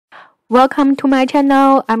Welcome to my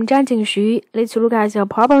channel. I'm Zhang Jingxu. Let's look at the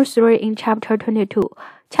problem 3 in chapter 22.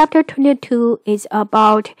 Chapter 22 is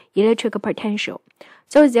about electric potential.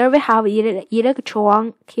 So there we have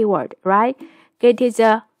electron keyword, right? It is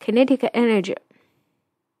a kinetic energy.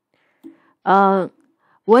 When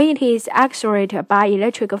it is accelerated by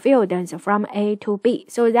electric fields from A to B.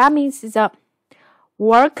 So that means the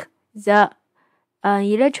work the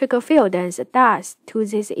electric field does to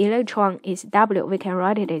this electron is W. We can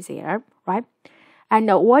write it as here, right? And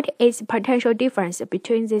what is potential difference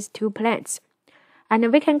between these two planes?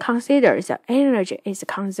 And we can consider the energy is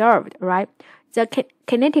conserved, right? The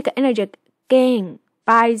kinetic energy gained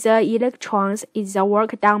by the electrons is the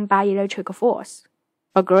work done by electric force.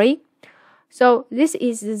 Agree? So this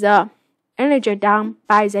is the energy done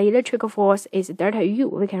by the electric force is delta U.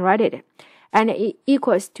 We can write it. And it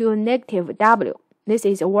equals to negative W. This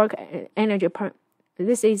is the work energy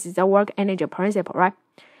principle, right?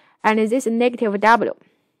 And this is negative W.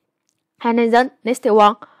 And then next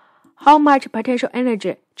one, how much potential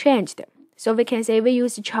energy changed? So we can say we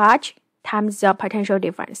use charge times the potential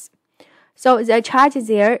difference. So the charge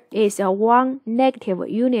there is a 1 negative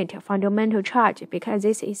unit fundamental charge because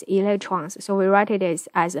this is electrons. So we write it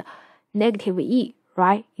as negative E,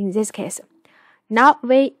 right? In this case. Now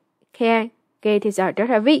we can get the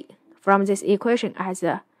delta V from this equation as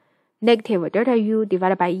a negative delta U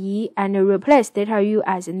divided by E and replace delta U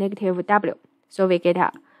as negative W. So we get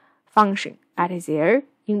a function at there.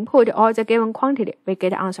 Input all the given quantity, we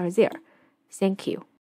get answer there. Thank you.